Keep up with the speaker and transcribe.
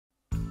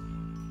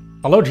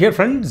Hello dear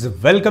friends,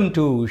 welcome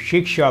to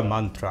Shiksha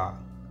Mantra.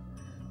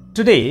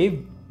 Today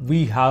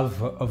we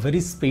have a very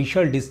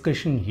special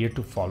discussion here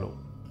to follow.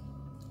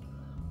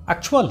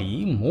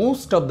 Actually,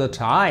 most of the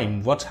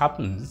time what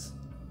happens,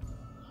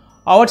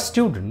 our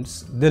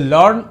students, they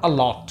learn a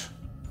lot.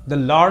 They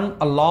learn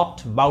a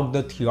lot about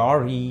the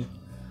theory,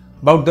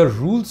 about the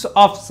rules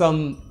of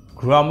some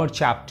grammar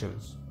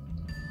chapters.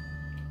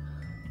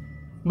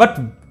 But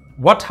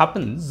what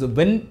happens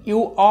when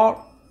you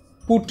are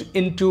put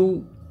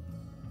into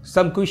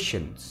some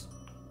questions,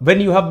 when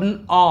you have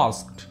been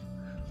asked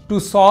to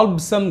solve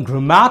some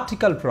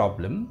grammatical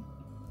problem,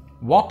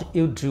 what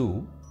you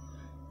do,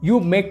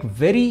 you make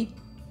very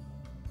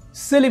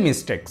silly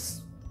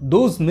mistakes.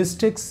 Those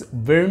mistakes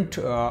weren't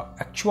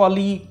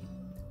actually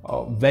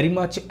very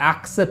much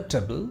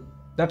acceptable.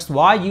 That's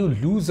why you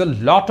lose a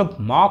lot of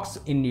marks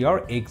in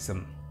your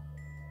exam.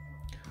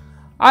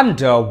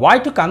 And why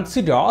to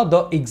consider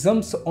the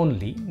exams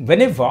only?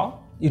 Whenever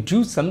you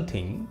do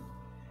something,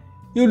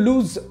 you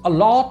lose a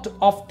lot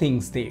of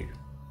things there.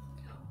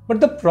 But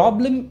the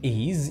problem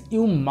is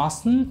you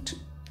mustn't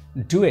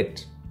do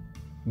it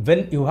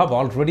when you have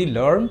already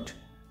learned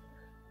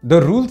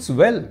the rules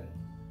well.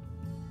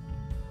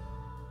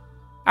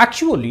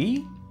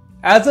 Actually,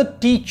 as a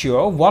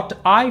teacher, what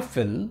I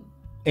feel,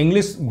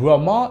 English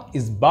grammar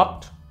is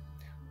but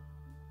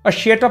a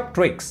set of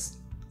tricks.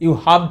 You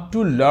have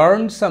to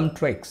learn some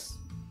tricks.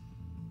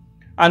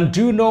 And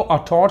do you know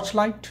a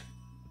torchlight?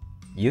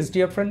 Yes,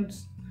 dear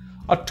friends.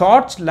 A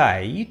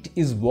torchlight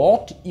is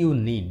what you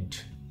need.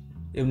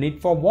 You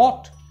need for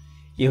what?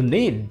 You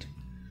need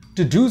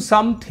to do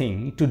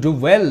something to do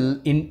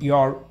well in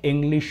your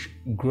English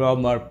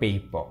grammar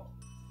paper.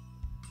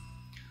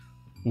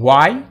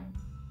 Why?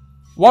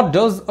 What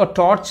does a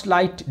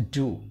torchlight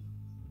do?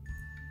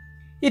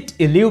 It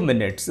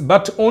illuminates,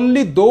 but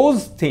only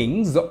those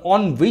things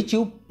on which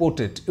you put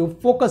it, you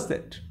focus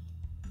it.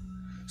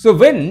 So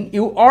when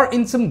you are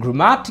in some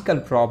grammatical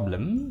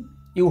problem,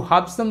 you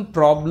have some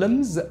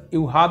problems,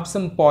 you have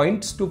some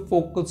points to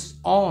focus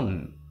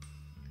on.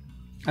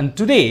 And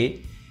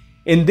today,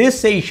 in this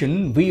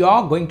session, we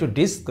are going to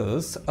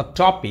discuss a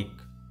topic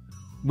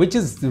which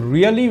is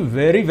really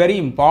very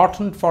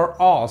important for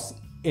us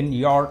in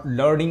your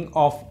learning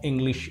of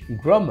English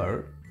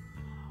grammar.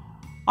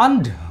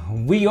 And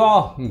we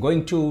are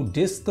going to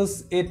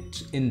discuss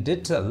it in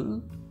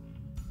detail.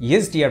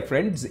 Yes, dear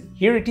friends,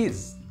 here it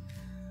is.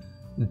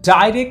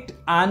 Direct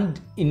and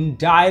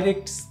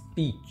indirect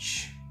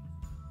speech.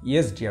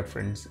 Yes, dear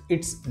friends,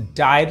 it's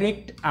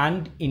direct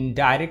and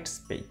indirect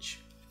speech.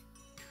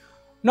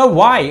 Now,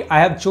 why I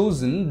have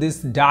chosen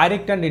this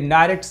direct and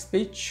indirect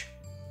speech?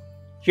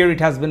 Here it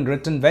has been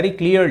written very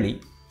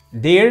clearly.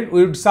 There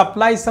we would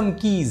supply some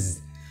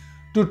keys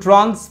to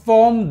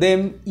transform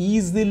them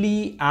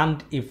easily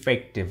and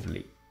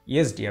effectively.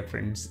 Yes, dear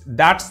friends,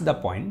 that's the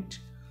point.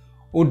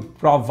 Would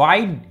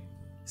provide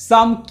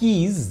some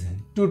keys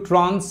to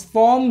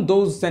transform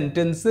those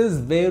sentences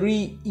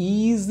very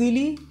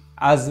easily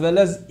as well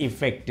as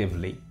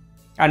effectively.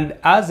 And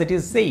as it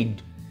is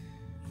said,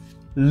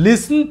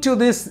 listen to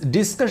this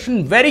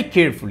discussion very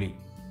carefully.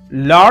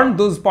 Learn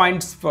those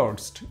points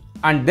first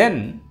and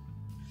then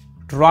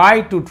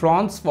try to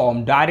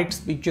transform direct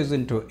speeches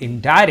into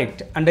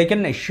indirect, and I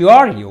can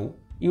assure you,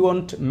 you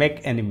won't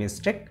make any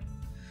mistake.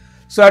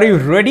 So are you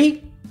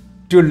ready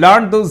to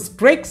learn those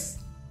tricks?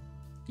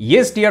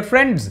 Yes, dear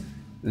friends,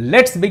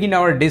 let's begin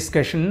our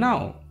discussion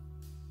now.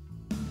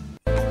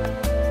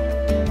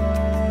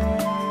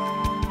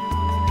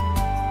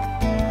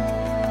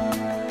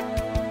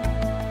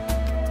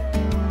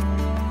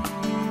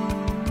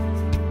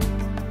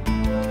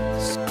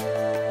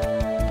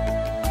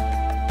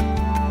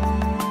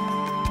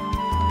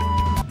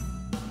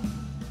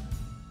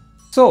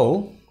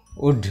 So,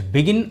 would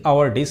begin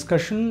our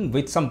discussion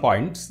with some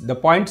points. The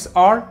points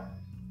are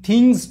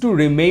things to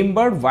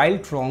remember while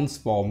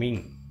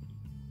transforming.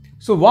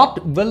 So,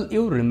 what will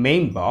you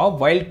remember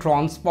while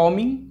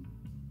transforming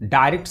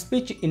direct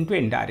speech into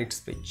indirect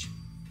speech?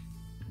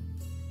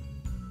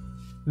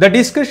 The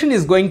discussion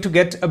is going to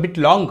get a bit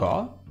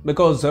longer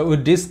because we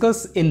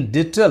discuss in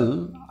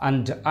detail,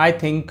 and I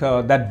think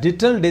that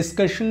detailed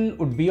discussion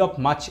would be of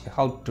much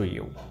help to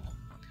you.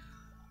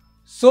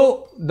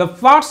 So, the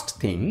first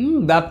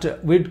thing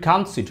that we'd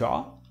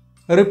consider,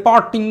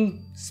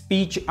 reporting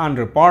speech and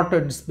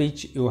reported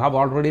speech. You have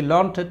already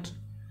learnt it.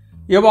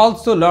 You have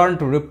also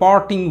learnt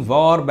reporting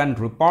verb and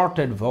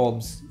reported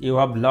verbs. You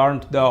have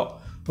learnt the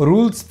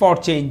rules for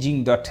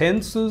changing the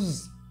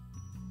tenses.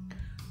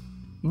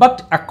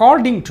 But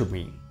according to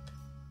me,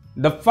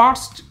 the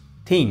first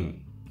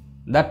thing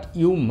that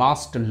you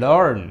must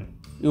learn,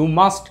 you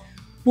must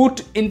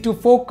put into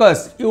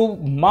focus, you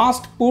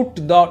must put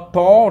the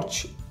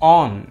torch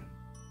on.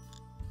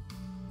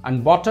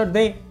 And what are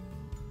they?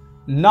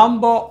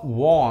 Number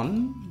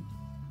one,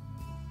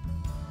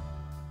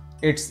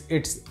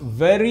 it's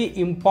very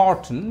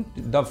important.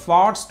 The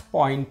first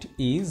point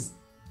is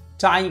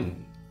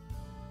time.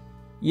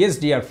 Yes,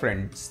 dear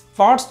friends,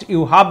 first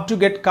you have to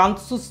get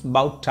conscious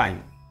about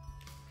time.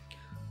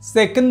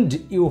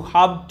 Second, you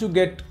have to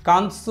get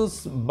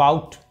conscious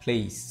about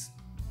place.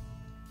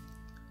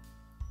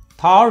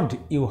 Third,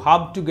 you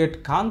have to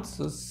get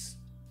conscious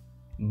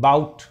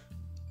about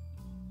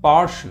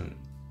person.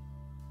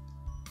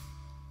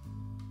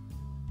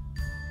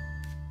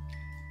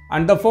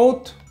 And the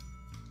fourth,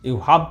 you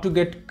have to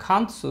get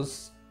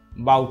conscious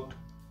about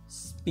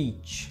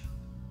speech.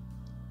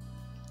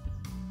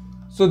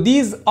 So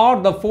these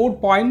are the 4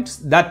 points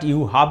that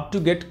you have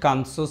to get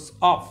conscious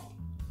of.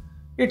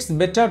 It's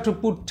better to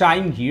put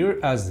time here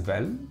as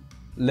well.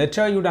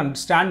 Later you'd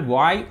understand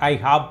why I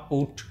have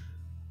put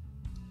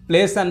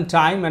place and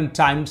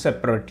time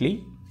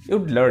separately.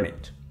 You'd learn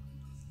it.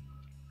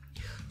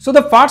 So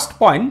the first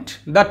point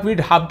that we'd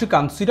have to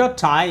consider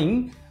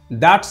time,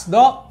 that's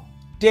the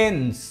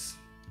tense.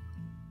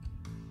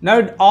 Now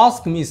you'd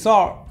ask me,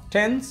 sir,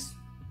 tense?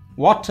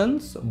 What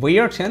tense?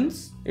 Where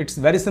tense? It's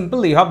very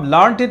simple. You have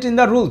learned it in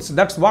the rules.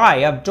 That's why I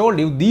have told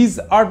you these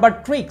are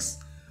but tricks.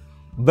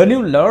 When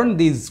you learn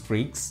these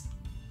tricks,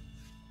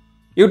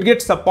 you'd get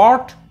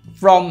support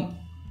from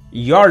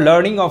your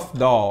learning of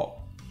the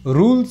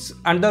rules,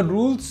 and the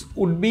rules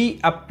would be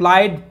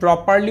applied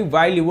properly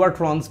while you are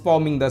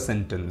transforming the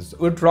sentence.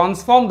 We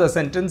transform the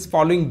sentence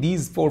following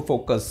these 4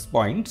 focus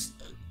points,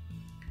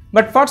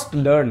 but first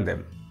learn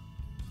them.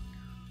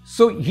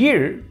 So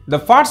here, the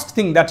first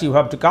thing that you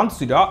have to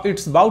consider,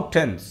 it's about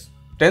tense.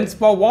 Tense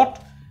for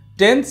what?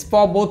 Tense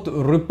for both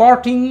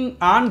reporting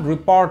and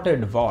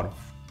reported verb.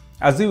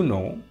 As you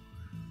know,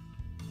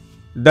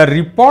 the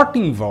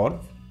reporting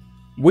verb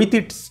with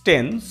its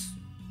tense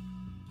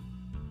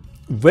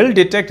will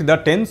detect the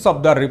tense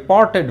of the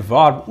reported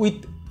verb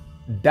with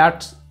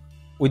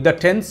the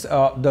tense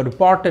the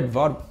reported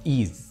verb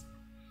is.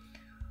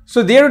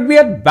 So there would be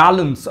a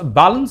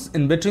balance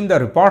in between the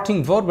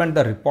reporting verb and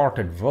the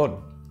reported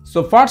verb.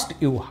 So first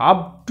you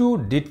have to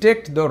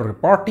detect the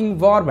reporting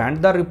verb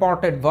and the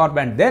reported verb,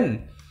 and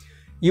then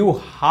you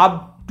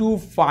have to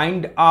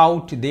find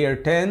out their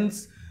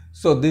tense.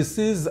 So this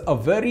is a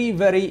very,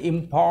 very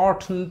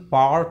important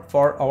part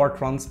for our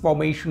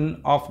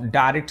transformation of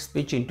direct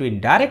speech into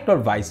indirect or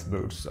vice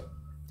versa.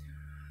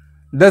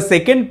 The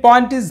second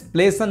point is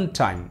place and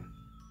time.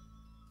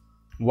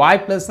 Why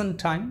place and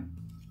time?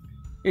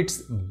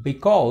 It's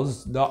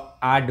because the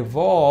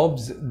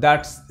adverbs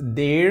that's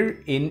there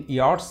in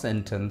your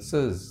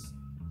sentences.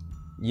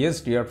 Yes,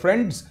 dear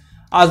friends,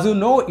 as you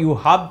know, you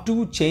have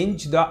to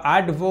change the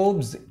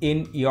adverbs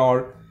in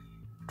your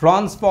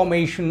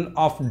transformation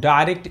of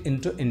direct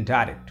into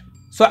indirect.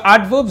 So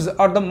adverbs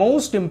are the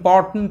most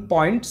important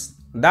points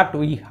that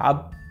we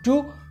have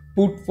to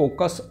put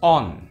focus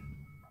on.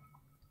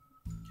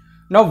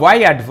 Now,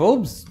 why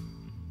adverbs?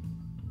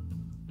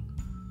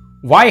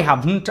 Why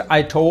haven't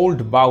I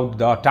told about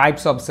the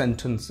types of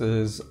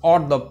sentences or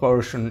the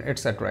person,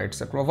 etc.,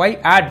 etc.? Why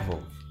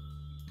adverb?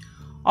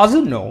 As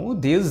you know,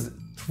 there's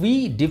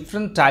 3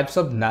 different types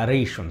of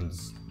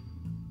narrations.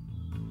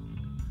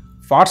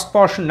 First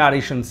person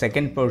narration,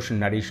 second person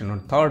narration, or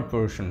third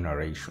person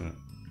narration.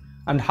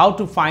 And how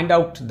to find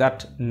out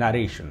that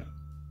narration?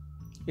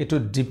 It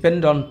would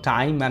depend on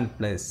time and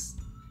place.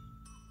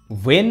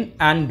 When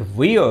and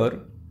where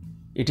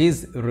it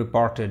is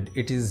reported,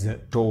 it is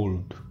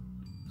told.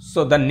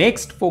 So the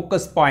next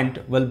focus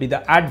point will be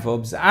the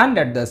adverbs, and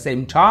at the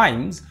same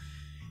times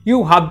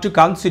you have to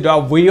consider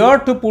where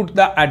to put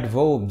the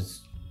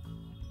adverbs.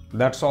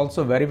 That's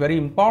also very, very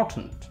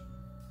important.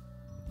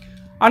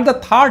 And the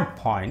third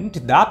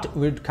point that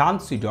we'd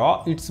consider,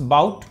 it's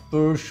about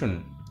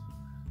person.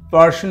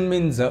 Person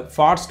means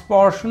first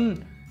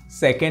person,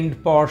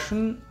 second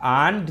person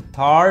and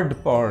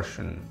third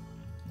person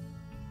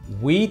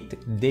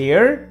with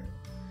their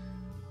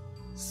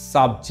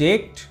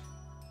subject,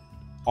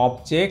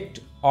 object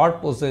or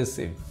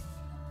possessive,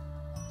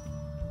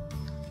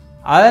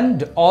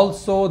 and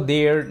also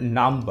their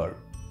number,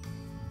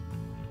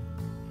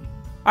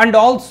 and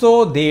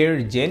also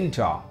their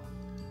gender,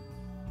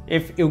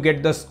 if you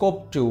get the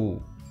scope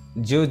to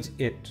judge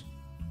it.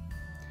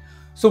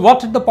 So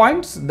what are the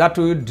points that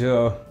we would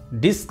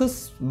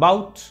discuss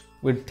about,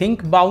 we'd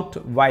think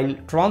about while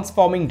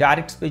transforming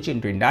direct speech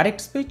into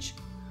indirect speech?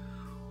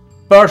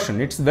 Person,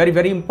 it's very,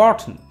 very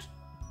important.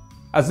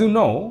 As you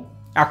know,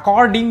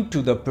 according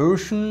to the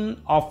person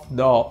of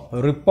the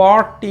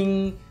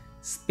reporting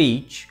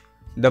speech,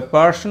 the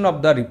person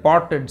of the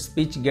reported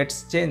speech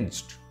gets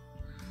changed.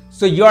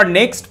 So your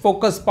next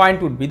focus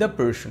point would be the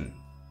person.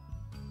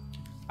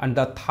 And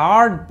the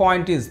third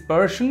point is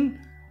person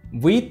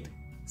with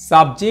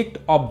subject,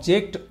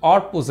 object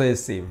or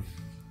possessive.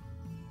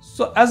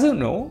 So as you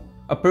know,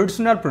 a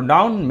personal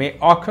pronoun may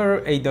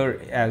occur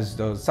either as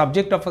the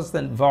subject of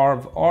a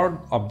verb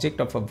or object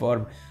of a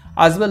verb,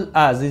 as well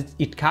as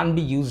it can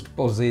be used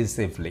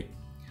possessively.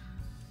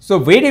 So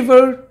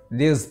wherever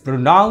there's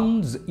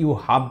pronouns, you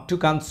have to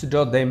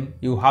consider them,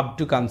 you have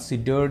to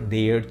consider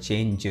their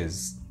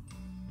changes.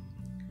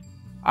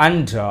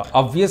 And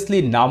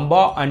obviously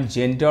number and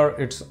gender,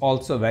 it's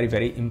also very,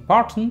 very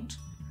important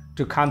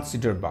to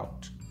consider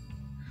about.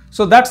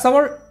 So that's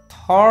our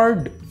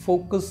third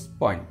focus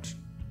point.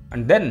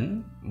 And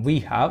then we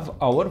have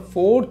our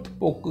fourth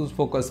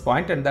focus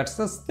point, and that's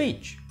the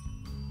speech.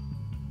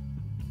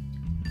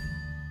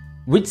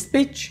 Which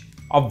speech?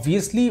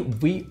 Obviously,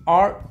 we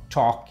are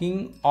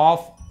talking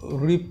of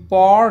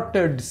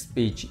reported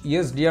speech.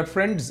 Yes, dear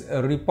friends,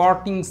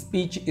 reporting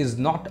speech is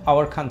not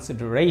our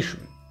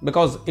consideration,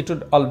 because it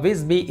would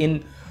always be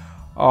in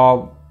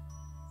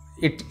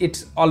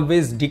it's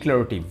always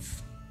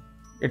declarative,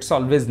 it's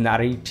always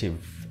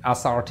narrative,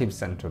 assertive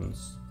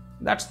sentence.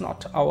 That's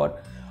not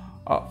our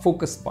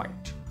focus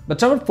point.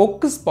 But our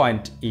focus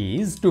point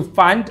is to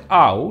find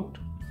out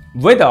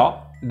whether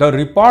the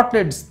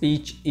reported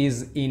speech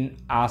is in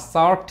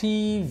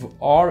assertive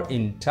or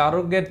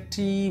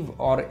interrogative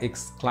or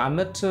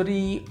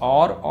exclamatory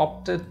or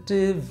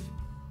optative.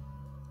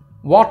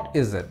 What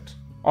is it?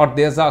 Or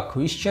there's a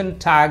question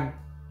tag.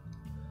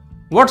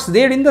 What's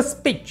there in the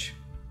speech?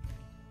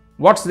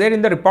 What's there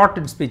in the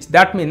reported speech?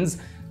 That means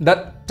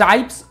the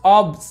types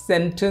of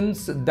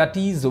sentence, that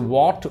is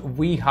what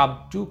we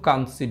have to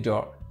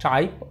consider,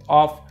 type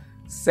of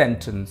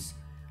sentence.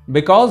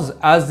 Because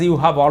as you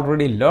have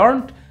already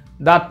learned,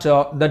 that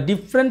the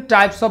different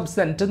types of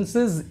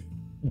sentences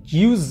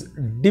use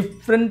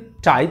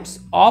different types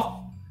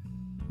of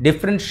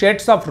different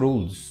shades of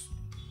rules.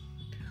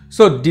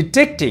 So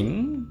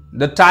detecting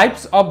the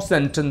types of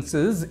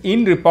sentences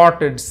in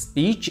reported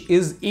speech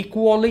is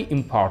equally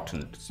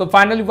important. So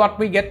finally, what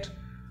we get?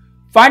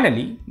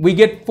 Finally, we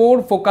get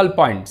 4 focal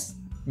points.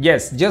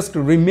 Yes, just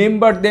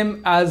remember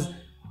them as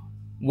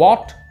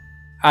what?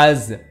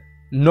 As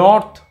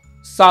north,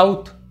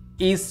 south,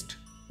 east,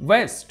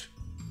 west.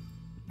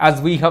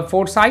 As we have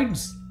 4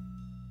 sides,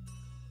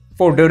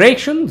 4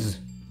 directions.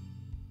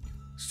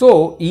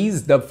 So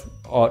is the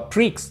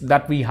tricks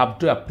that we have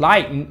to apply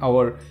in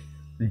our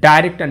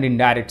direct and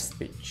indirect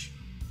speech.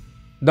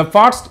 The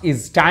first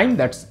is time,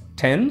 that's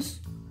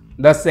tense.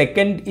 The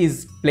second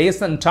is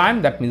place and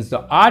time, that means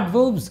the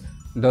adverbs.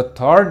 The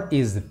third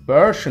is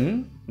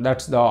person,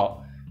 that's the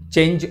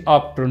change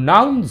of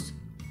pronouns.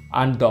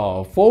 And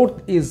the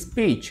fourth is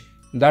speech,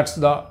 that's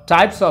the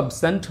types of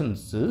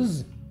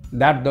sentences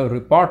that the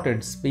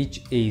reported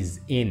speech is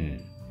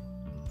in.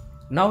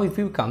 Now, if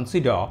you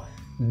consider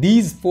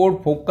these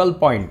 4 focal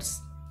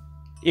points,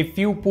 if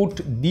you put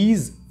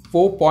these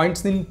 4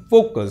 points in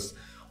focus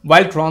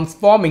while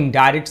transforming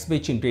direct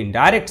speech into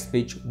indirect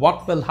speech,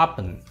 what will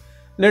happen?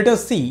 Let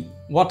us see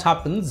what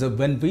happens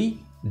when we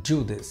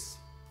do this.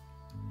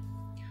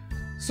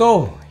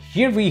 So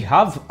here we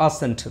have a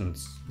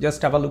sentence.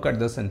 Just have a look at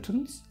the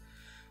sentence.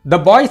 The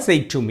boy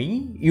said to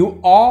me,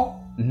 "You are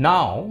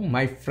now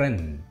my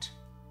friend."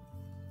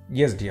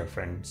 Yes, dear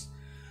friends.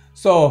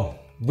 So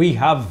we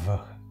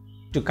have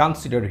to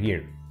consider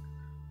here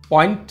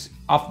point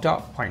after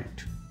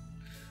point.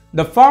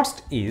 The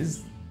first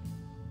is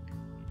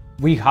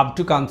we have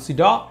to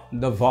consider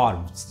the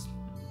verbs.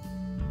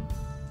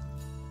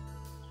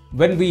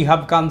 When we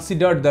have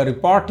considered the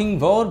reporting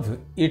verb,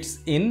 it's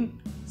in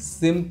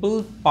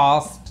simple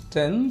past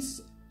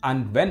tense,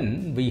 and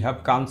when we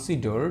have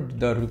considered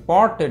the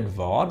reported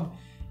verb,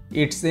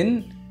 it's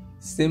in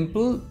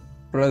simple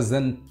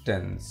present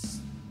tense.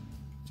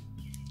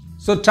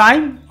 So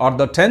time or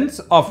the tense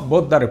of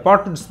both the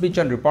reported speech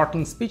and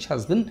reporting speech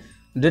has been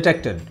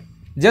detected.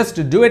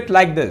 Just do it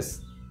like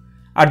this.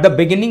 At the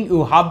beginning,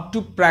 you have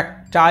to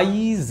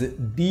practice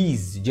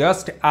these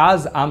just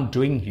as I'm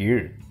doing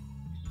here.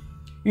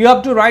 You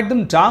have to write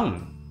them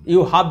down.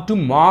 You have to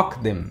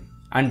mark them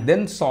and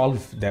then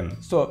solve them,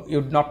 so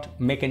you would not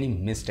make any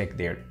mistake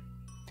there.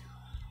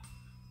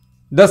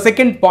 The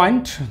second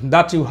point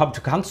that you have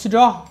to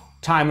consider,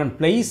 time and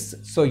place.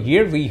 So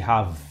here we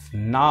have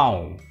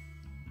now.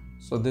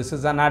 So this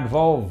is an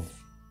adverb.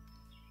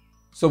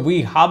 So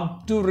we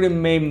have to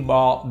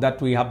remember that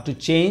we have to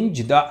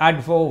change the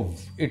adverb.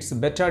 It's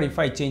better if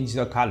I change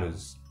the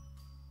colors.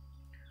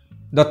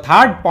 The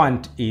third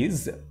point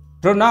is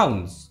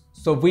pronouns.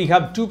 So we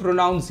have 2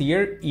 pronouns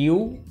here,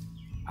 you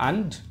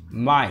and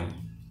my.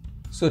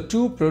 So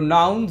 2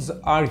 pronouns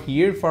are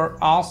here for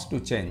us to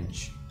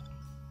change.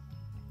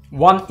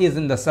 One is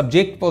in the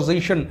subject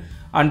position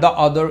and the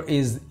other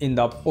is in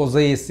the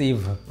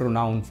possessive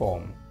pronoun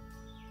form.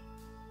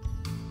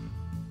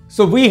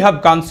 So we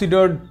have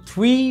considered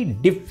 3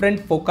 different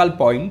focal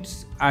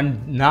points,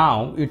 and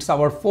now it's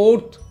our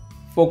 4th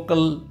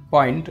focal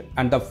point,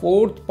 and the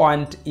 4th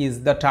point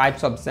is the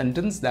types of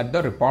sentence that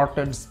the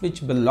reported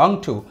speech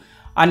belong to.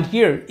 And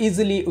here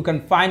easily you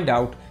can find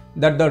out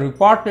that the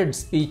reported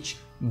speech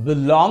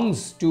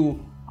belongs to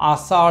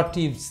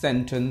assertive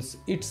sentence.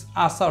 It's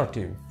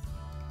assertive.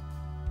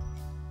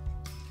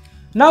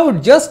 Now we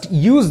just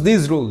use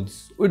these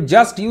rules. We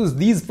just use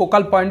these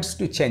focal points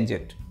to change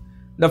it.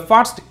 The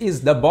first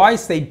is the boy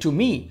said to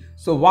me.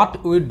 So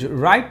what would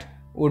write?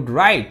 Would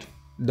write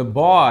the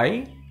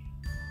boy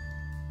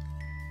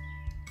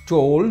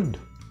told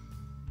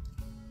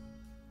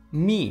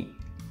me.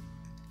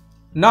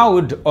 Now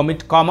would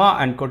omit comma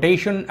and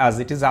quotation, as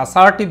it is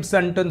assertive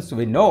sentence.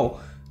 We know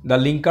the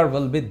linker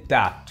will be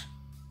that.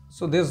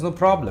 So there's no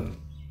problem.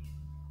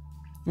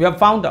 We have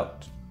found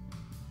out.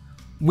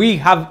 We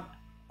have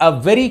a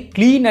very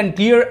clean and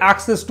clear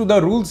access to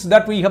the rules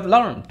that we have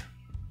learned.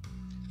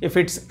 If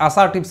it's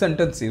assertive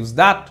sentence, use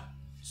that.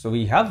 So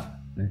we have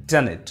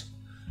done it.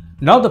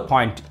 Now the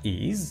point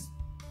is,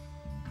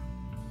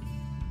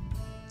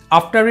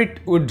 after it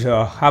would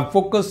have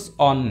focus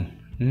on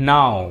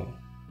now.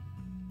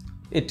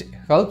 It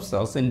helps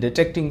us in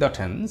detecting the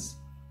tense,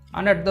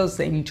 and at the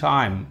same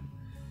time,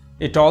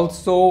 it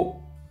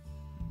also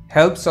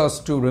helps us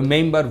to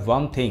remember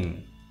one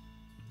thing,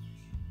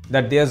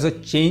 that there's a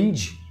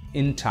change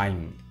in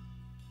time.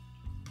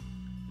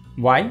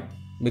 Why?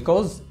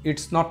 Because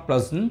it's not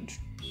present.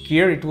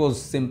 Here it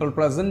was simple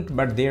present,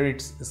 but there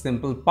it's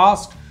simple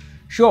past.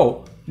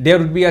 So there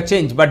would be a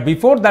change, but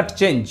before that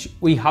change,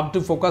 we have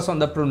to focus on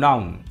the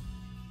pronoun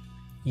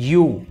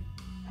you.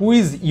 Who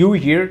is you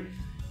here?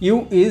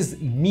 You is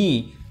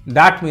me.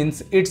 That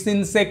means it's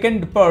in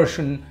second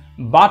person,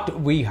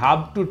 but we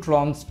have to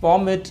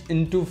transform it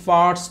into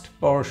first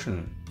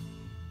person.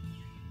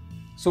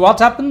 So what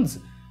happens?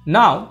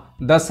 Now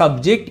the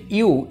subject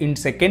you in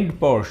second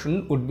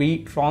person would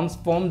be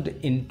transformed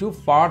into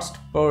first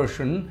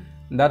person,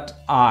 that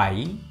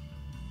I.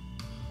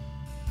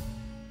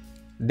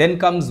 Then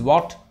comes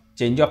what?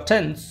 Change of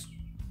tense.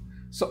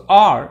 So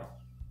are,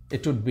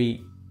 it would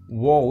be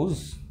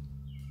was.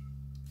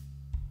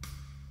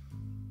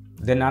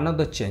 Then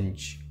another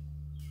change.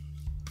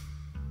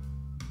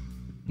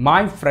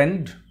 My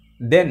friend,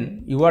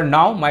 then you are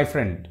now my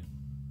friend.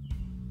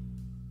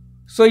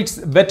 So it's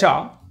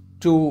better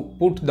to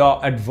put the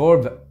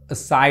adverb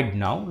aside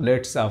now.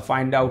 Let's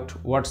find out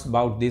what's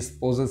about this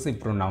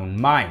possessive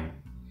pronoun mine.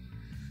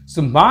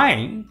 So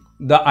mine,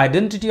 the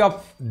identity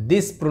of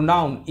this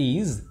pronoun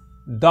is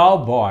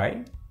the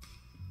boy.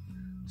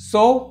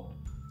 So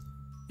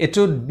it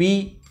would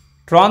be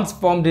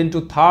transformed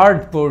into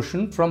third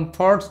person from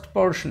first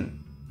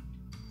person.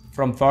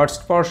 From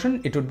first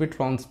person, it would be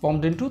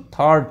transformed into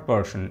third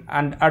person.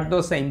 And at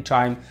the same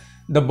time,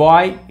 the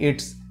boy,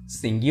 it's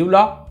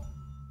singular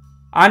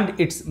and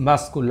it's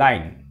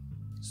masculine.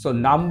 So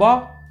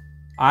number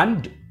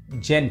and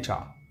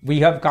gender, we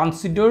have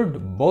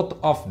considered both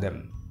of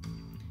them.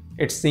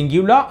 It's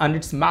singular and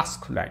it's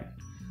masculine.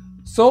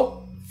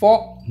 So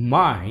for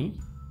my,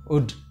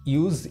 would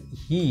use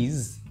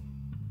his.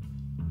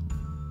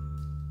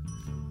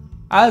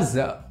 As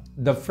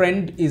the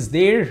friend is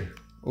there,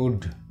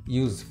 would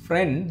use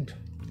friend.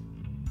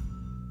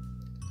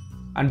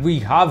 And we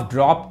have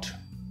dropped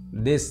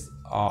this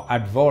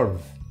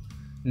adverb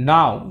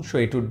now, so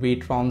it would be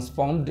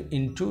transformed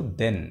into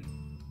then.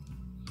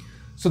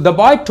 So the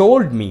boy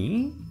told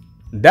me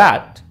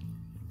that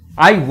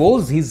I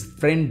was his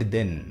friend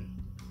then.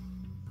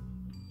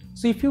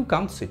 So if you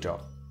consider,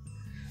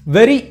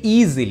 very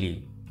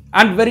easily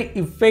and very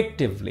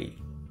effectively,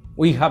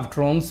 we have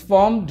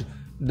transformed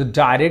the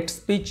direct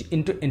speech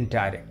into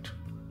indirect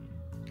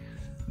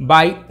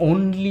by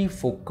only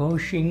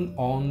focusing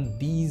on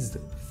these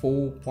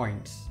 4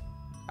 points.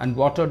 And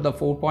what are the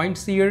 4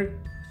 points here?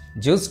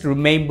 Just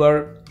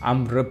remember,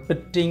 I'm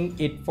repeating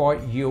it for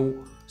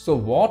you. So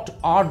what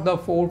are the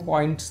 4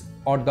 points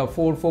or the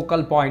 4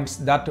 focal points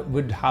that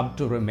we'd have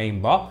to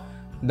remember?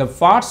 The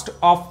first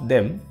of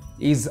them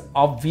is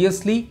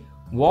obviously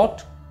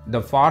what?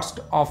 The first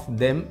of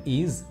them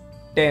is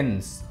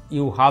tense.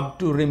 You have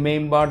to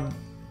remember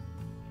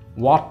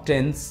what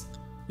tense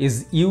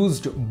is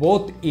used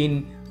both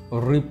in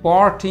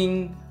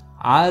reporting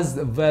as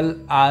well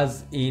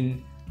as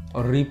in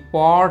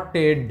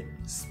reported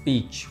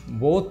speech.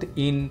 Both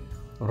in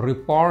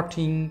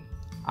reporting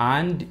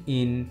and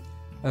in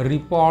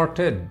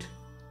reported.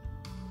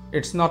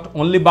 It's not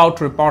only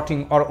about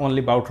reporting or only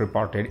about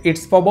reported.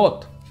 It's for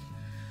both.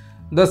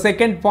 The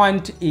second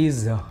point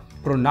is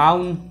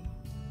pronoun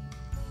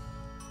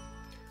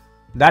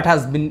that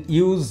has been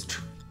used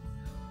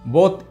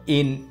both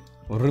in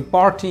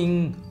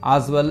reporting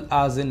as well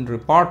as in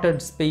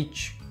reported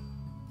speech.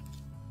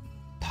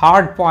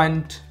 Third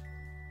point,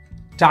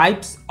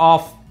 types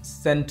of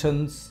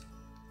sentence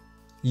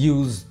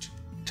used,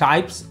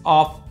 types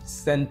of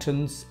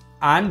sentence,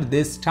 and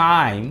this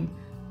time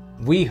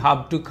we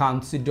have to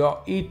consider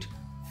it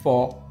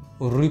for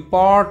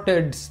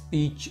reported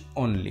speech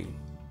only.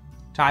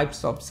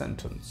 Types of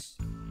sentence.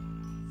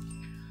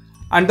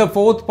 And the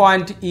fourth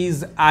point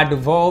is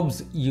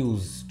adverbs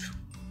used,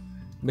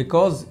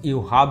 because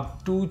you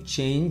have to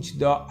change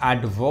the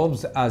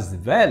adverbs as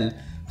well.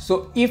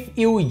 So if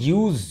you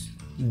use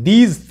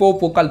these 4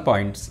 focal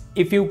points,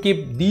 if you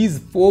keep these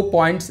 4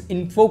 points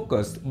in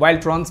focus while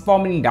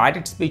transforming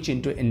direct speech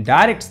into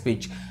indirect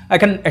speech, I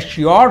can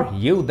assure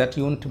you that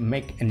you won't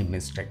make any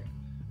mistake,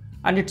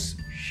 and it's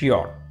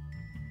sure.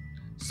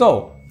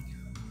 So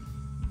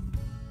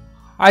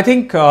I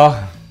think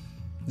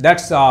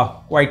that's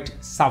quite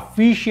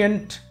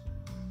sufficient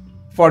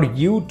for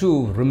you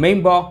to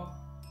remember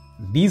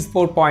these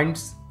 4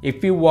 points.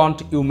 If you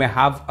want, you may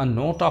have a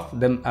note of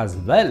them as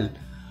well.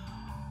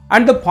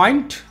 And the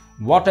point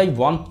what I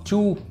want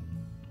to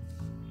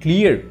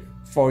clear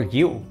for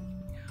you,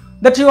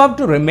 that you have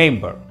to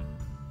remember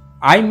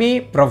I may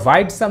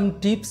provide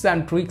some tips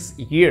and tricks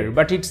here,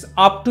 but it's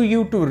up to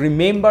you to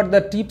remember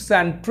the tips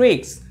and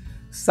tricks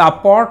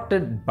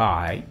supported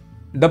by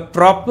the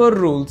proper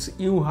rules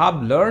you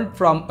have learned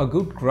from a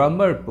good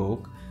grammar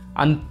book,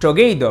 and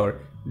together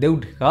they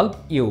would help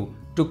you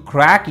to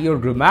crack your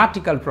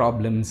grammatical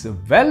problems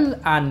well.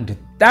 And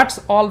that's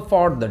all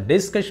for the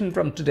discussion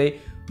from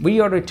today. We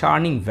are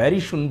returning very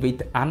soon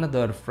with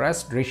another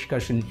fresh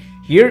discussion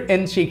here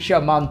in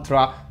Shiksha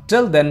Mantra.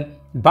 Till then,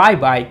 bye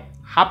bye,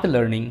 happy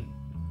learning.